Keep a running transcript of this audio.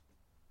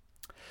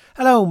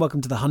Hello and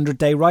welcome to the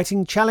 100-Day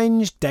Writing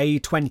Challenge, Day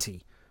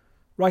 20.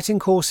 Writing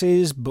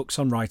courses, books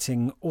on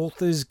writing,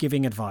 authors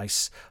giving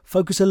advice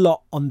focus a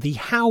lot on the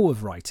how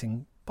of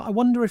writing, but I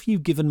wonder if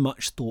you've given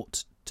much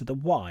thought to the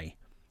why.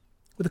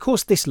 With a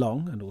course this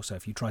long, and also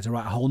if you try to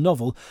write a whole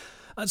novel,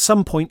 at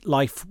some point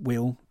life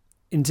will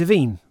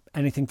intervene.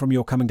 Anything from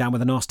your coming down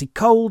with a nasty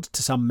cold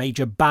to some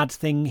major bad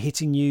thing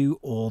hitting you,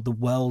 or the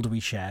world we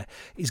share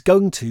is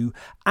going to,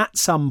 at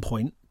some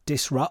point,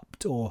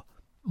 disrupt or,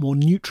 more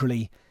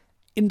neutrally,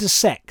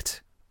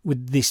 intersect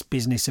with this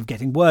business of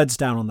getting words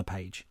down on the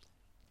page.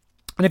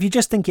 And if you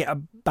just think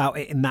about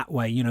it in that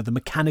way, the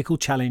mechanical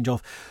challenge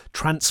of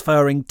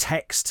transferring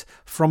text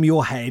from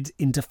your head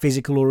into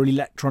physical or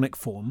electronic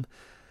form,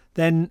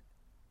 then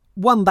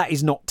one, that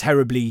is not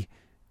terribly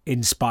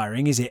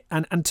inspiring, is it?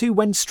 And two,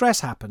 when stress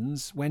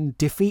happens, when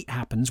defeat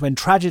happens, when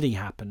tragedy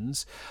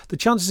happens, the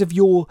chances of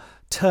your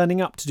turning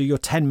up to do your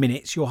 10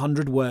 minutes, your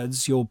 100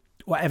 words, your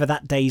whatever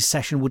that day's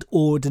session would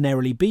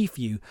ordinarily be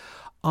for you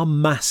are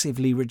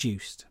massively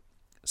reduced.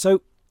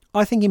 So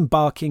I think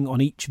embarking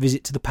on each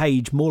visit to the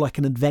page more like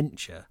an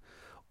adventure,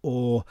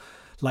 or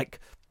like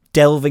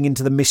delving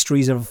into the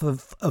mysteries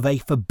of a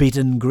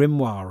forbidden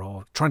grimoire,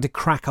 or trying to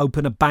crack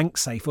open a bank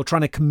safe, or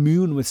trying to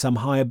commune with some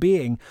higher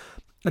being,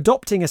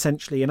 adopting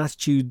essentially an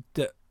attitude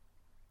that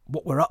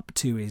what we're up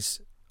to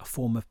is a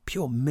form of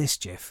pure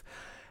mischief,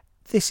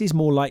 this is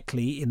more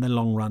likely in the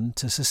long run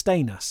to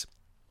sustain us.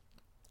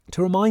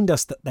 To remind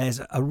us that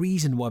there's a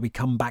reason why we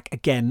come back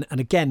again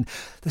and again.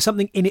 There's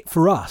something in it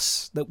for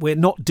us, that we're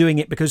not doing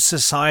it because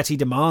society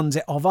demands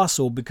it of us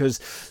or because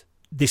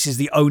this is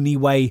the only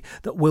way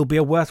that we'll be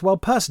a worthwhile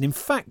person. In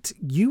fact,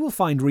 you will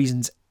find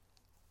reasons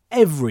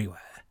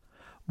everywhere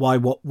why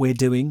what we're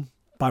doing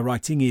by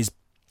writing is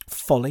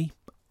folly,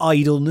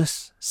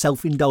 idleness,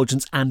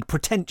 self-indulgence and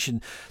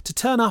pretension. To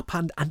turn up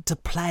and to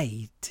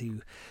play,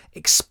 to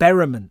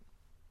experiment,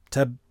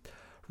 to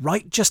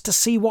write just to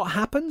see what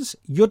happens,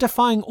 you're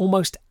defying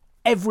almost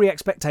every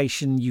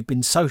expectation you've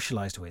been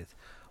socialised with.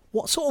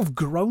 What sort of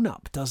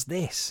grown-up does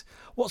this?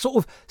 What sort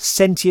of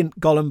sentient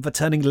golem for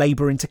turning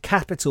labour into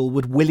capital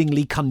would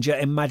willingly conjure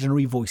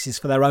imaginary voices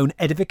for their own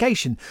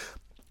edification?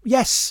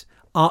 Yes,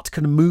 art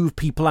can move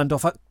people and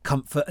offer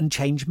comfort and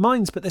change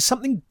minds, but there's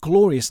something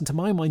glorious and, to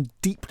my mind,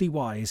 deeply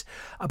wise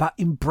about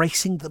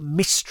embracing the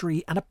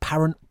mystery and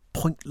apparent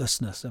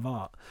pointlessness of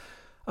art.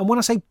 And when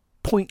I say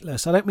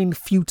pointless, I don't mean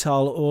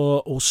futile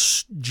or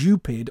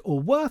stupid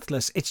or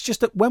worthless. It's just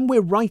that when we're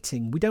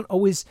writing, we don't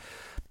always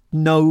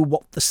know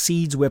what the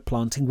seeds we're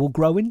planting will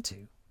grow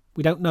into.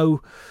 We don't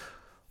know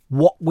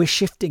what we're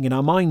shifting in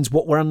our minds,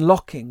 what we're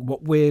unlocking,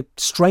 what we're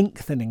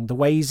strengthening, the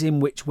ways in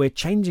which we're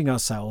changing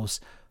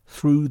ourselves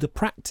through the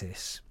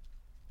practice.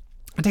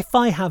 And if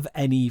I have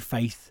any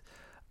faith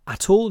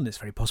at all, and it's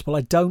very possible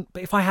I don't,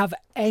 but if I have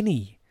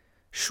any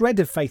shred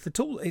of faith at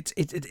all, it's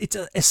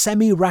a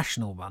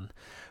semi-rational one,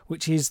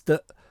 which is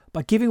that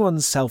by giving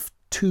oneself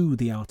to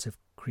the art of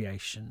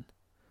creation,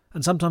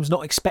 and sometimes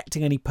not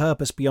expecting any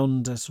purpose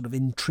beyond a sort of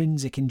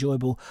intrinsic,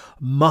 enjoyable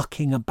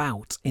mucking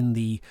about in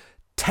the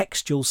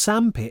textual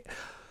sandpit,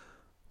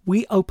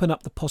 we open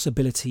up the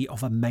possibility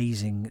of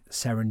amazing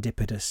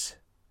serendipitous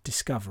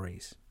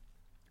discoveries.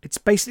 It's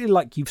basically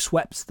like you've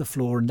swept the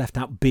floor and left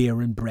out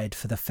beer and bread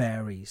for the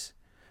fairies.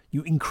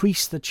 You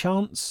increase the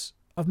chance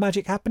of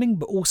magic happening,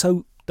 but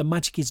also the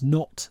magic is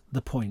not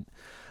the point.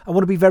 I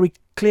want to be very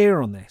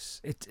clear on this.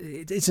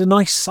 It's a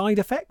nice side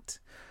effect,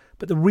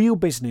 but the real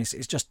business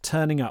is just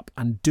turning up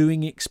and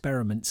doing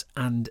experiments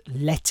and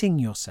letting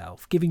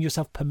yourself, giving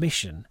yourself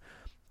permission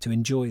to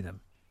enjoy them.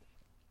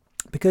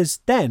 Because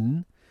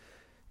then,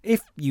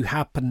 if you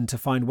happen to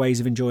find ways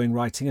of enjoying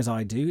writing as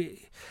I do,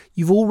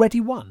 you've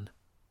already won.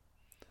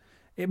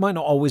 It might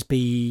not always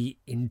be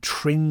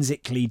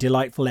intrinsically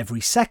delightful every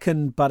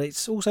second, but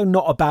it's also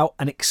not about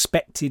an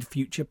expected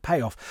future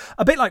payoff.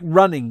 A bit like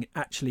running,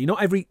 actually.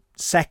 Not every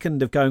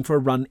second of going for a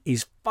run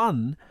is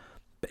fun,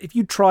 but if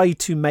you try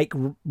to make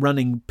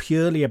running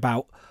purely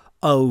about,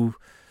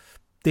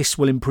 this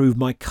will improve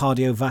my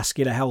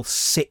cardiovascular health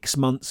 6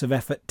 months of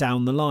effort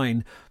down the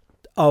line,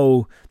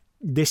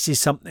 this is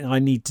something I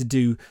need to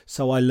do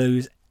so I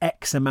lose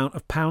X amount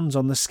of pounds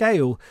on the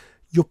scale,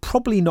 you're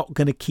probably not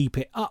going to keep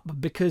it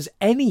up, because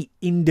any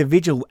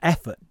individual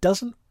effort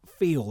doesn't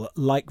feel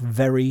like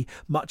very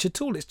much at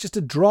all. It's just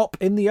a drop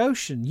in the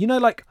ocean.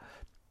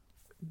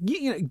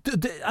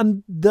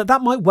 And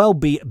that might well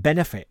be a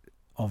benefit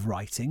of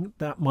writing.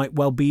 That might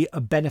well be a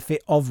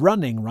benefit of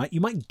running, right? You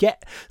might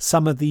get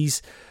some of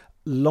these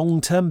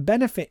long-term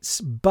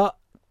benefits, but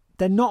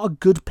they're not a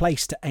good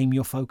place to aim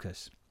your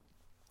focus.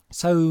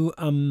 So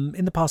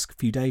in the past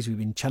few days, we've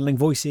been channeling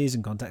voices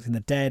and contacting the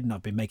dead, and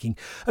I've been making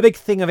a big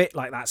thing of it,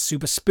 like that's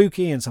super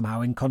spooky and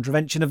somehow in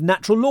contravention of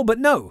natural law. But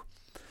no,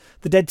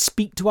 the dead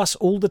speak to us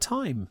all the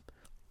time.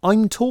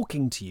 I'm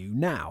talking to you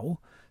now,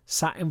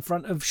 sat in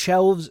front of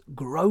shelves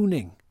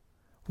groaning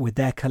with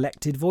their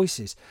collected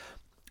voices.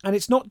 And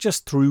it's not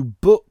just through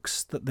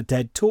books that the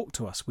dead talk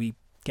to us. We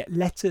get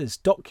letters,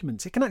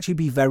 documents. It can actually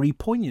be very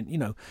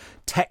poignant,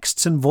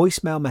 texts and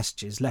voicemail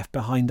messages left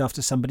behind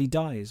after somebody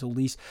dies, all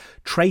these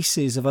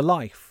traces of a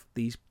life,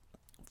 these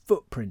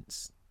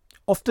footprints,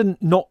 often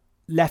not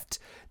left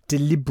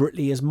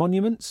deliberately as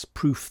monuments,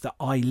 proof that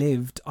I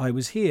lived, I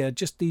was here,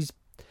 just these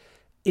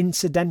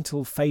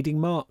incidental fading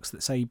marks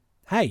that say,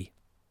 hey,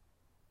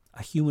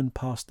 a human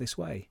passed this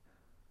way.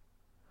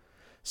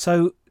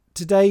 So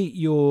today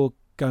you're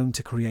going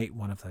to create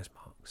one of those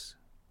marks,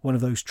 one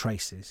of those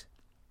traces.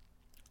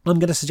 I'm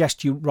going to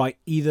suggest you write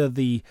either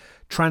the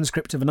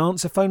transcript of an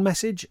answer phone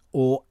message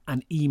or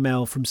an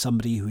email from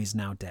somebody who is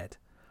now dead.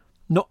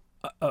 Not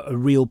a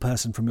real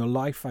person from your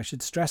life, I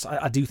should stress.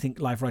 I do think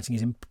life writing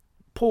is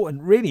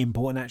important, really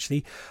important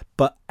actually,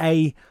 but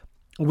I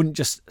wouldn't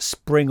just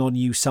spring on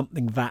you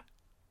something that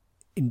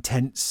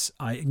intense.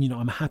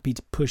 I'm happy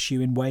to push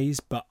you in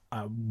ways, but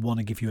I want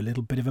to give you a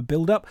little bit of a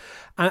build up.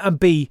 And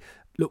B,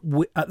 look,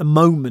 at the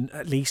moment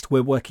at least,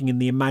 we're working in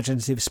the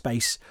imaginative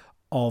space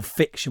of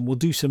fiction. We'll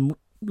do some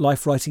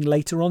life writing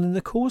later on in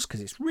the course because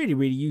it's really,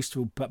 really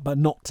useful, but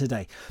not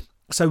today.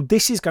 So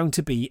this is going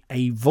to be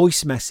a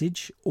voice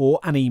message or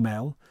an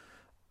email,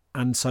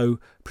 and so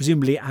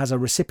presumably it has a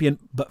recipient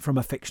but from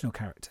a fictional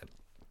character.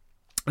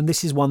 And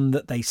this is one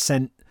that they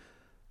sent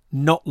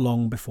not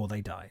long before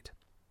they died,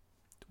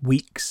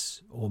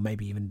 weeks or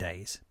maybe even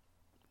days.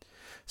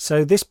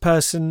 So this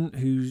person,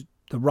 who's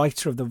the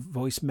writer of the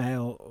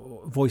voicemail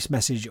or voice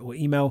message or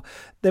email,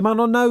 they might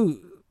not know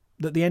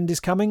that the end is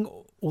coming,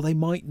 or they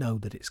might know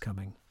that it's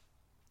coming.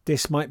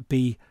 This might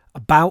be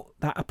about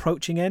that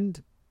approaching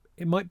end.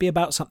 It might be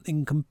about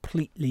something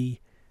completely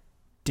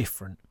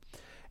different.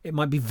 It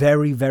might be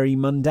very, very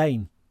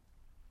mundane.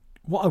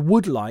 What I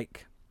would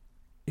like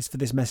is for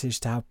this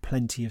message to have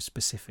plenty of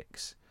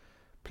specifics,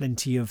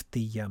 plenty of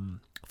the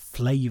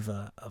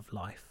flavour of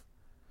life.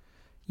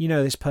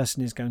 This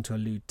person is going to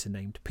allude to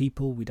named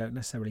people we don't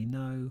necessarily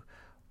know,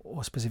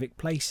 or specific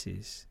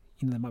places.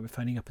 They might be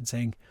phoning up and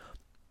saying,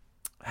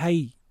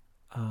 hey,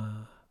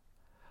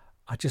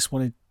 I just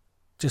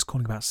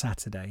calling about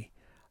Saturday.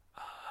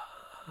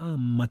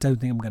 I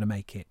don't think I'm going to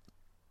make it.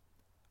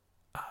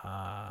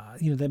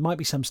 There might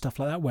be some stuff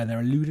like that where they're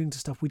alluding to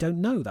stuff we don't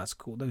know. Those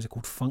are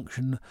called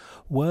function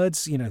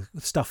words.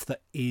 Stuff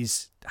that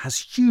has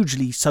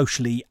hugely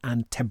socially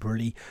and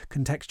temporally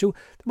contextual.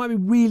 There might be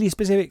really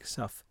specific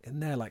stuff in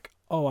there, like,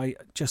 oh, I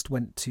just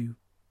went to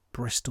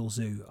Bristol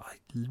Zoo. I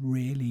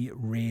really,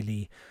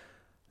 really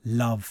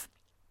love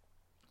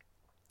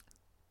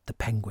the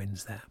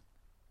penguins there.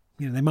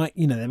 They might.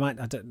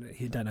 I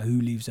don't know who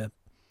leaves a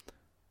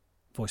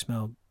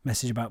voicemail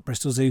message about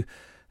Bristol Zoo.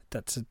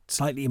 That's a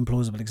slightly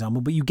implausible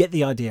example, but you get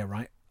the idea,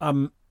 right?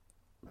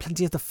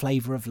 Plenty of the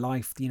flavour of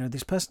life.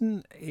 This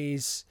person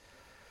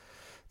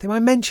they might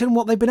mention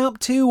what they've been up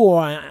to,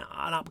 or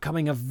an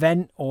upcoming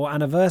event or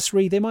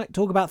anniversary. They might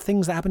talk about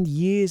things that happened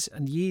years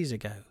and years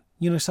ago.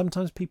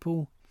 Sometimes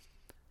people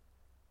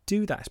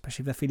do that,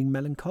 especially if they're feeling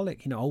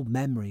melancholic. Old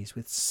memories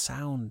with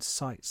sounds,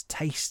 sights,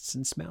 tastes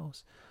and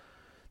smells.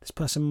 This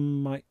person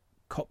might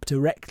cop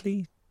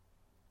directly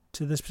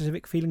to the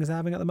specific feelings they're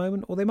having at the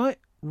moment, or they might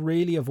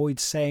really avoid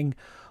saying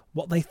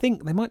what they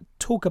think. They might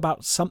talk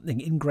about something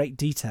in great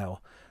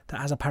detail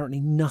that has apparently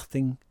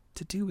nothing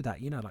to do with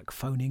that, like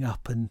phoning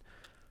up and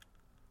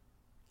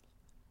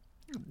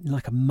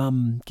like a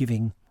mum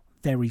giving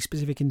very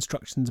specific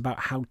instructions about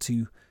how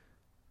to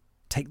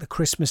take the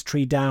Christmas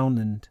tree down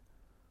and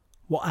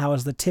what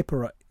hours the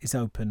tipper is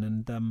open,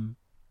 and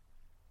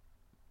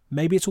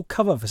maybe it's all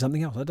cover for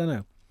something else. I don't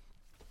know.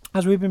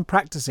 As we've been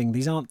practicing,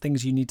 these aren't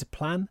things you need to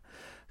plan,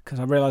 because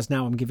I realise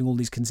now I'm giving all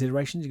these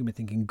considerations. You're going to be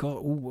thinking, God,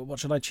 what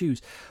should I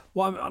choose?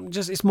 Well,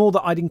 it's more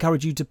that I'd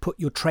encourage you to put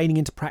your training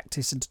into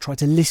practice and to try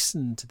to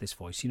listen to this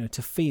voice,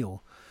 to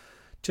feel.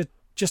 To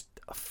just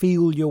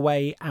feel your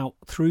way out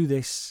through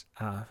this,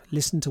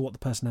 listen to what the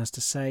person has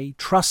to say,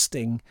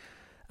 trusting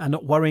and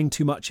not worrying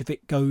too much if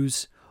it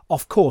goes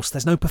off course.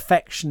 There's no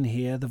perfection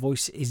here. The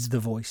voice is the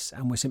voice,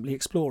 and we're simply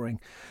exploring.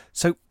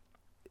 So,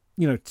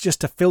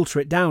 just to filter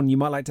it down, you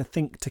might like to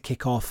think, to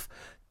kick off,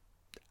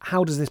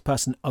 how does this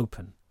person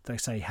open? They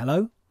say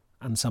hello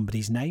and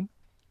somebody's name,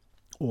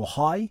 or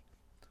hi,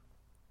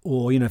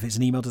 or if it's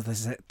an email, do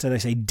they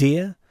say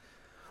dear,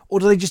 or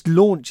do they just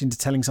launch into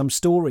telling some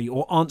story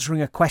or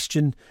answering a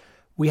question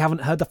we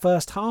haven't heard the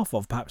first half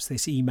of? Perhaps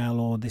this email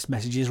or this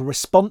message is a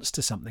response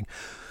to something.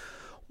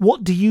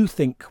 What do you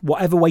think,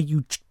 whatever way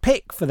you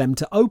pick for them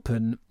to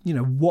open,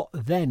 what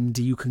then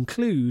do you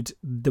conclude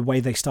the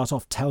way they start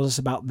off tells us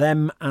about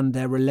them and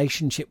their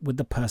relationship with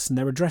the person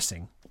they're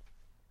addressing?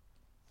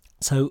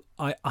 So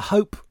I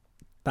hope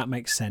that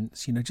makes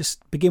sense.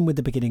 Just begin with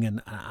the beginning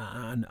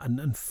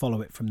and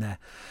follow it from there.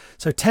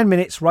 So 10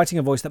 minutes writing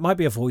a voice that might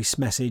be a voice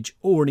message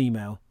or an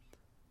email.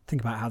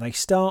 Think about how they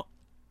start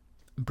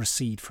and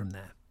proceed from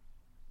there.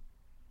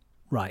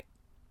 Right.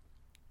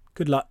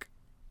 Good luck.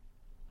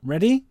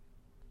 Ready?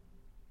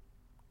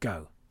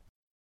 Go.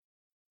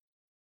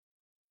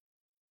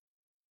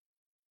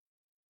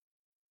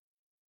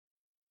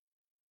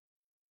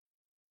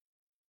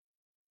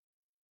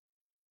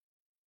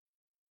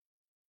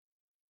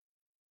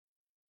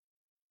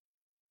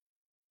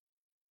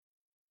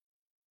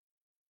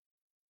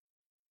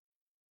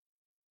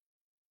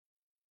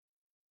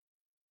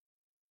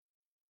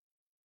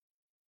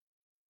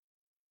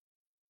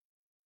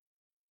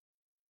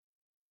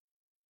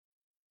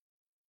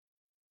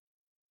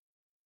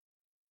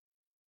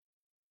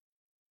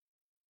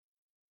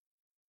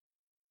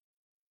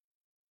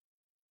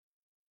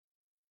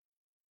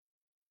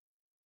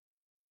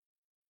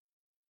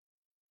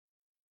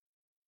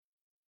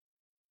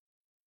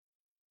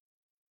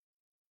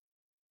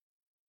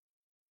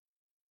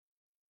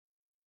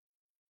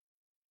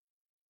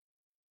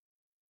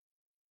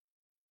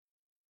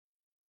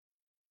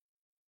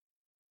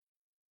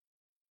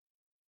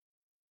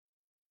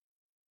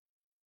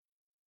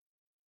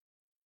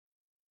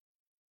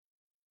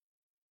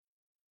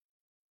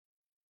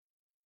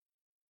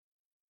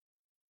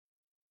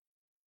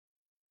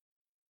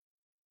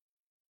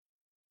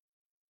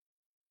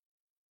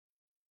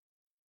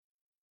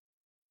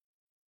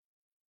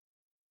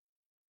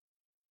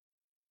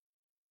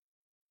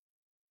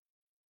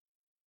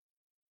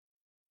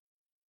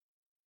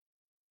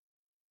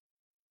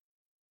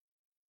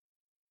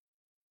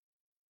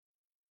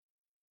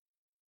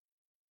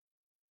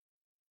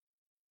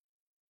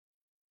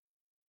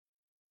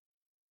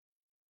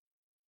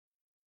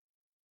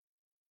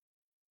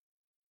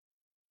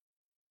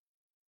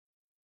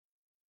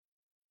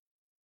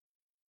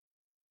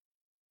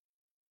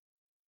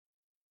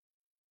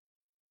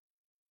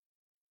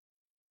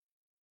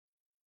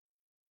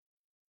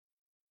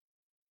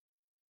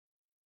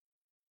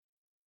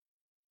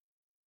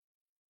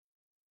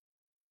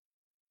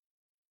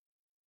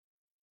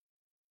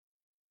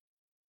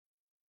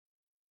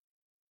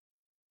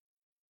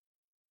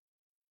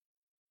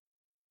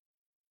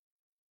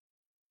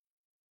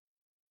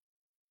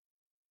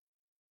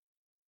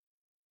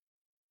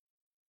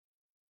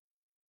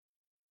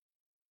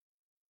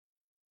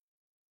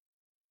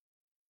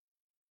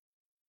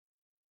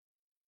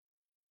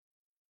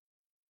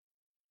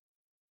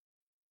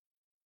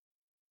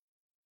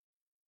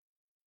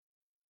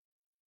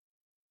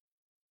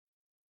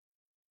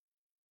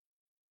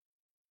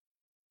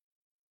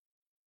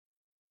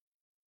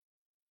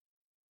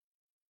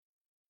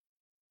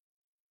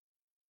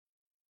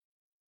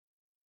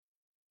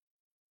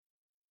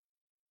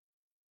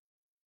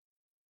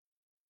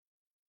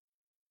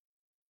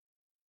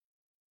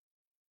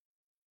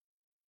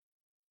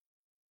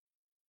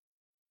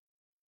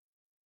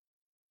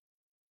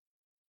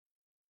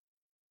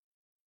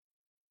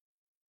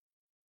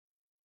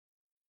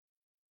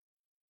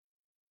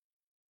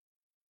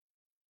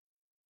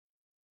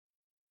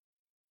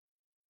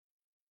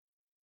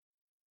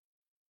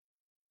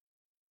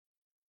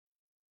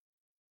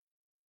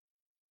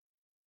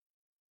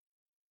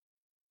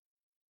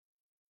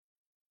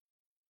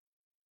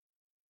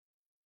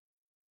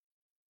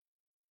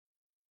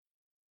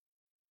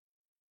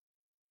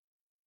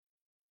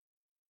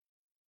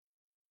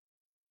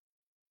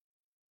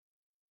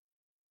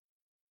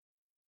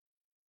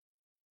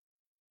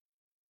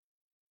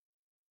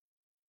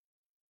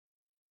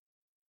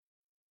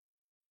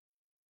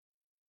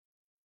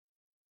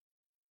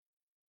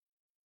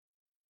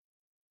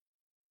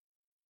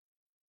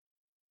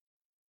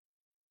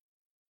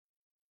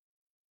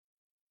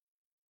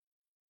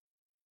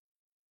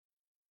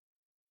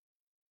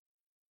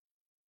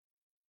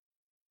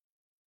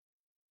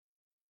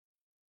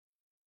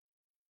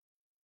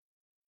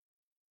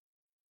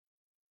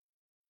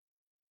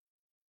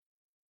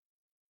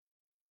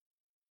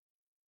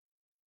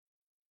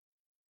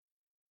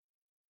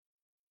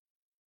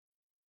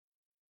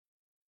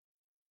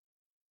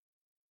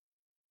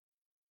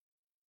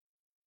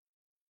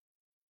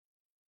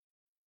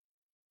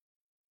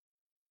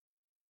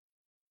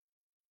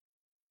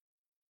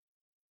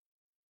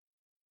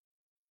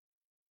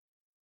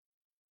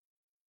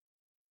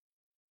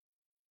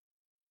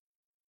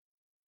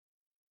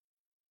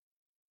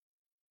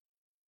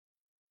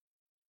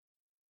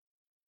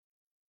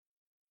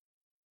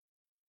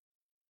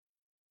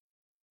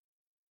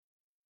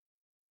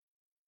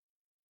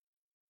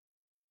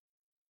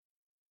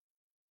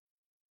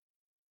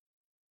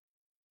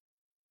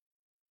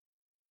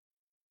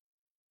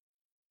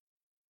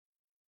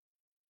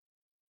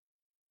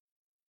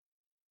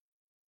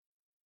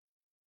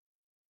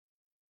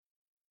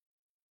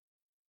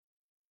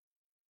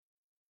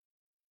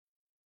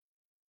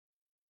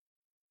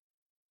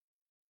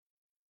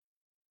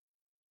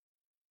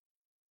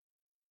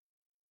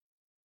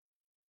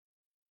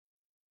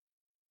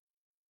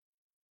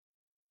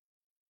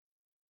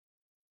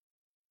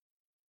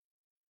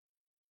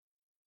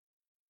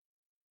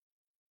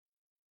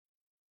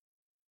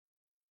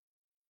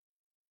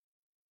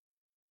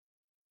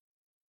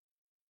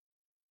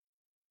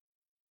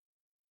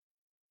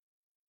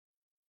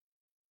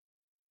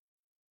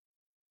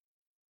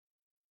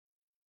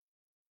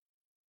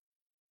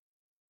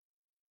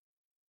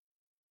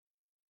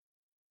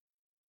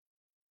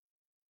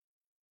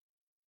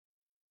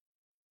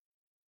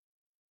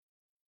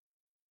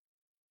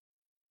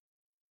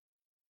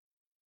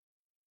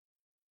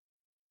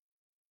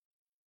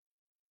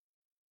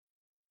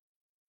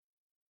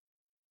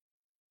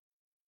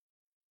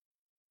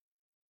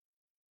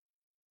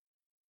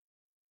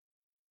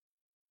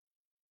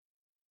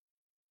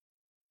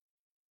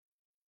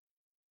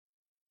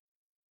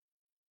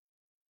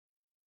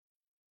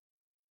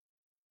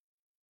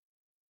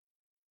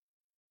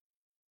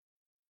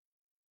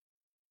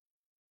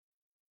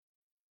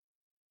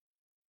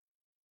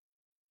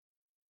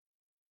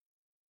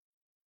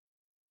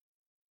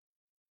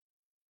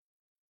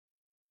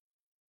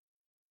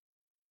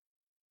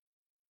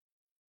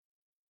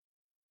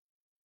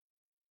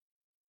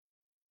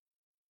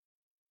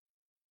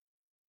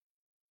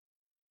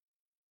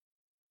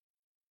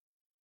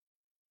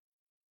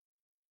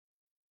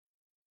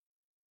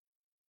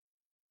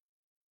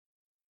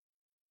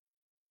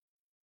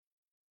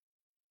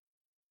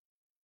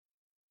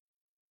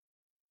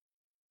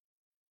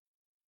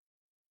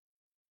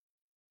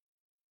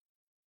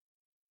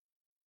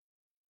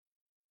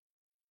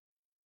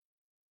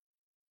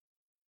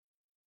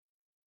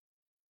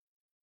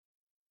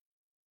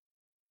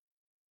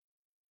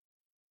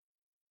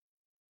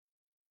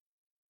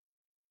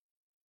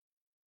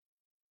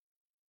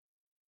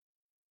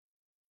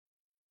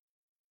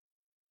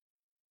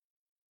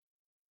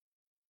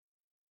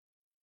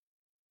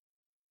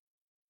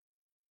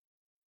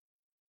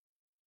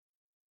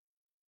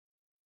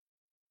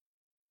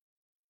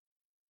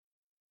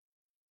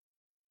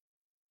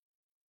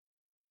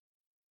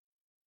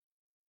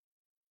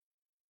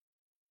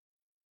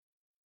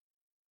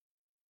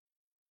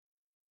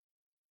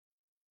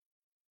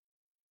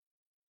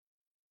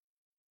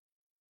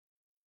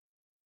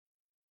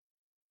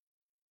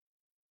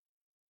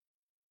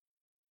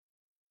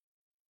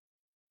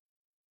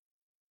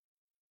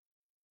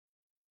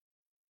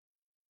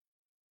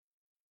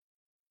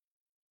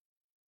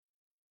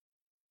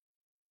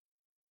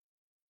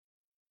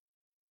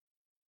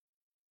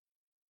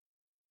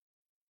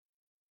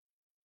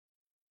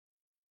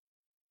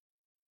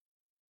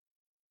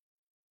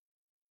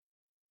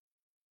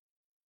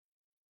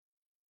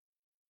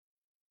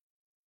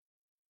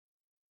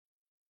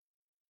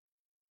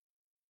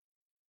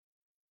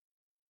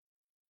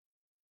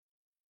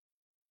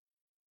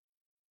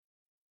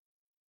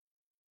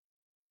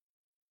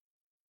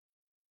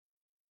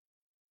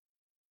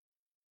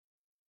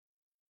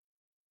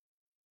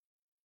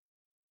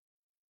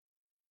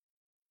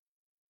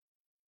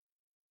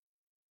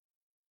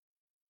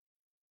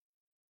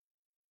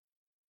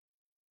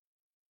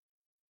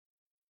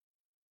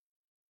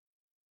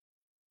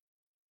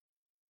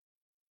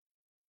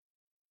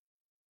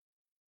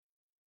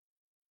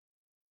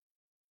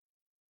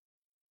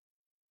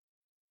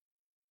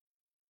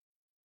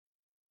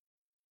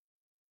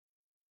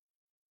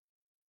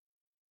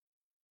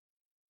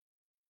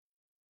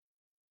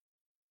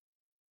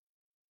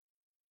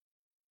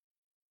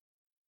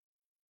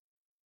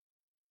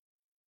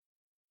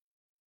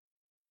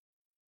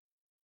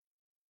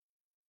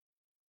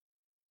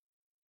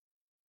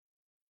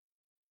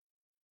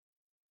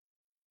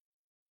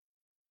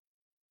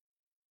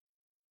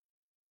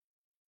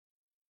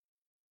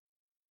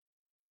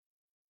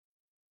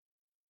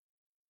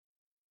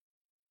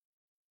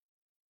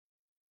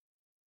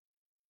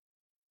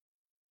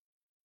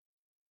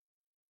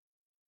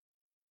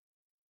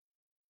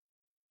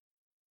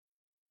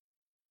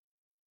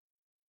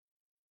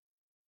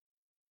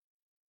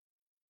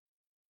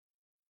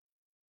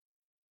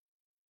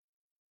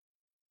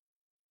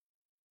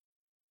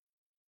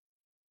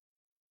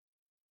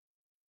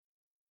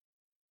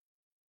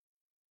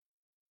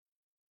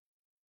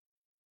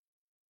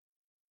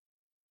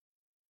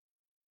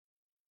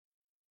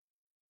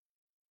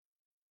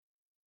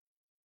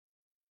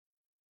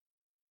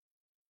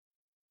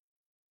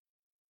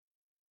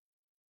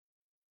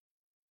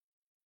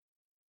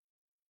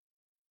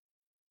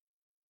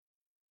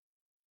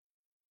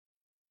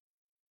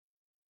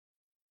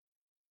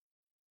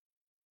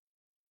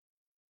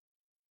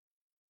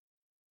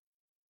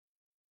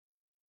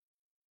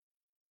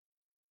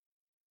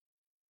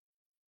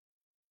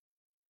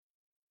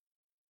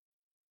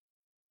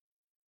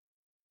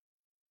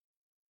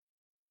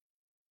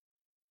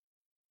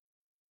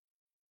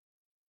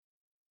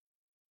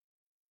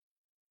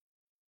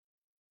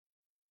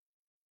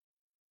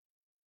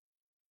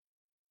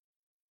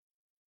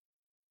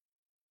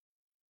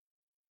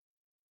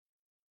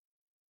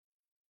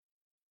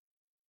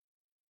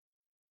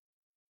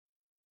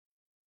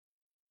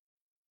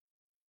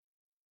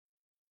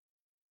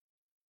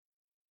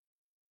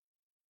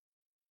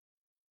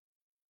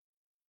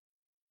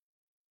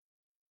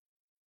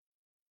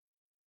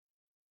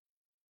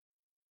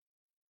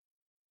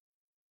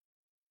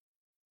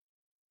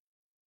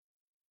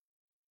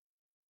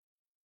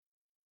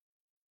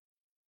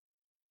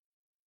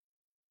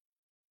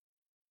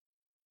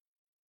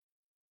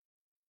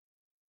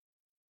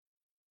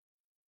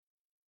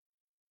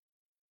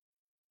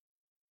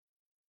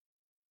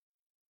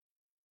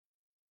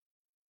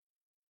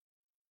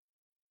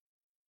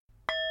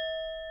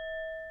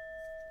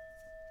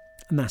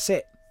 And that's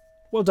it.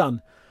 Well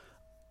done.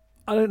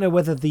 I don't know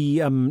whether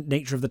the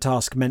nature of the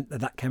task meant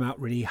that came out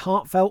really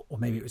heartfelt, or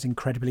maybe it was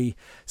incredibly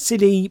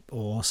silly,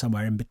 or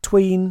somewhere in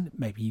between.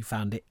 Maybe you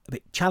found it a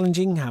bit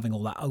challenging, having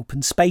all that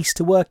open space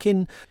to work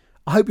in.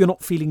 I hope you're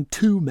not feeling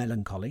too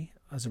melancholy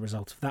as a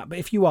result of that. But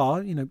if you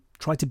are,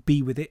 try to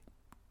be with it.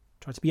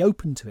 Try to be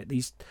open to it.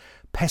 These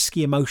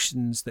pesky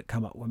emotions that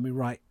come up when we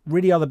write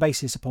really are the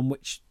basis upon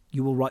which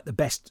you will write the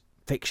best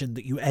fiction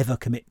that you ever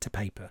commit to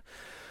paper.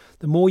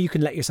 The more you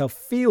can let yourself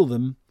feel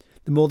them,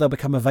 the more they'll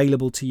become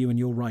available to you in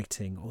your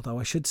writing. Although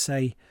I should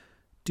say,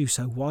 do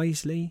so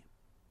wisely.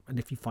 And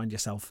if you find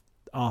yourself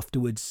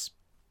afterwards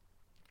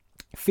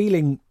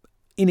feeling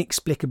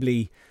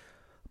inexplicably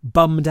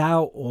bummed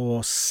out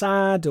or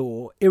sad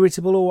or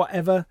irritable or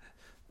whatever,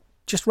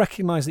 just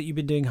recognise that you've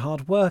been doing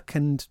hard work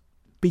and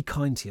be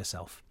kind to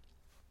yourself.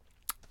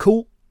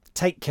 Cool.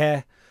 Take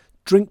care.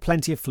 Drink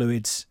plenty of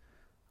fluids.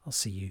 I'll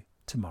see you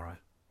tomorrow.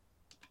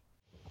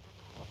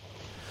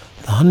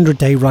 The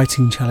 100-Day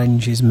Writing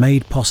Challenge is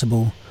made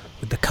possible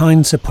with the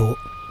kind support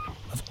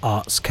of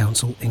Arts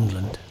Council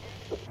England.